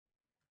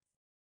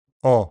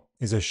O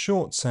is a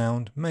short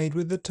sound made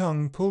with the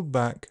tongue pulled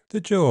back,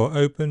 the jaw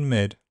open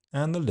mid,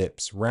 and the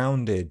lips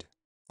rounded.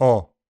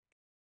 O.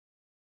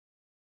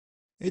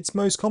 It's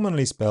most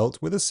commonly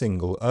spelt with a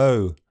single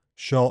O.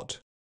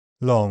 Shot,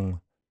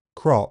 long,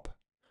 crop.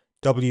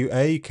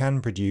 WA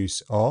can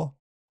produce O,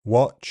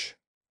 watch,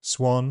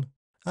 swan,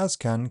 as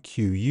can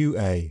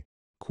QUA,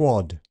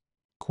 quad,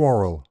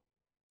 quarrel.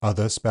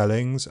 Other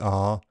spellings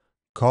are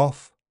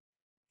cough,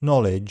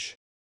 knowledge,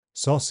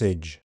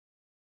 sausage.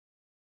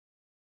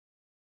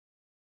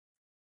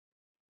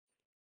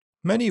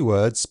 Many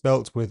words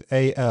spelt with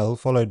AL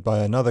followed by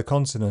another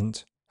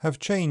consonant have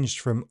changed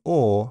from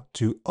OR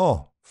to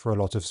O for a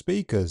lot of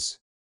speakers.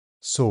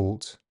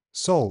 Salt,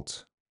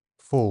 salt,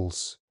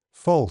 false,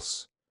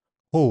 false,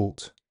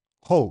 halt,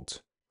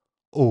 halt,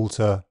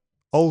 alter,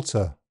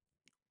 alter.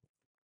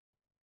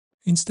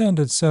 In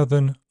standard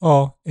Southern,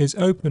 O is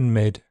open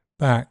mid,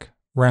 back,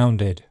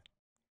 rounded.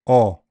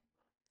 O,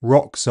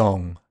 rock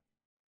song.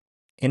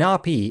 In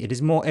RP, it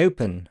is more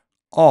open.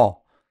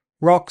 O,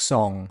 rock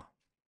song.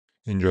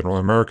 In General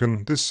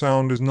American, this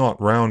sound is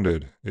not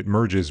rounded. It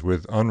merges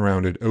with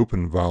unrounded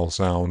open vowel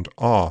sound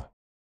ah.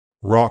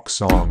 Rock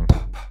song.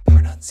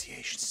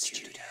 Pronunciation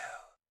Studio.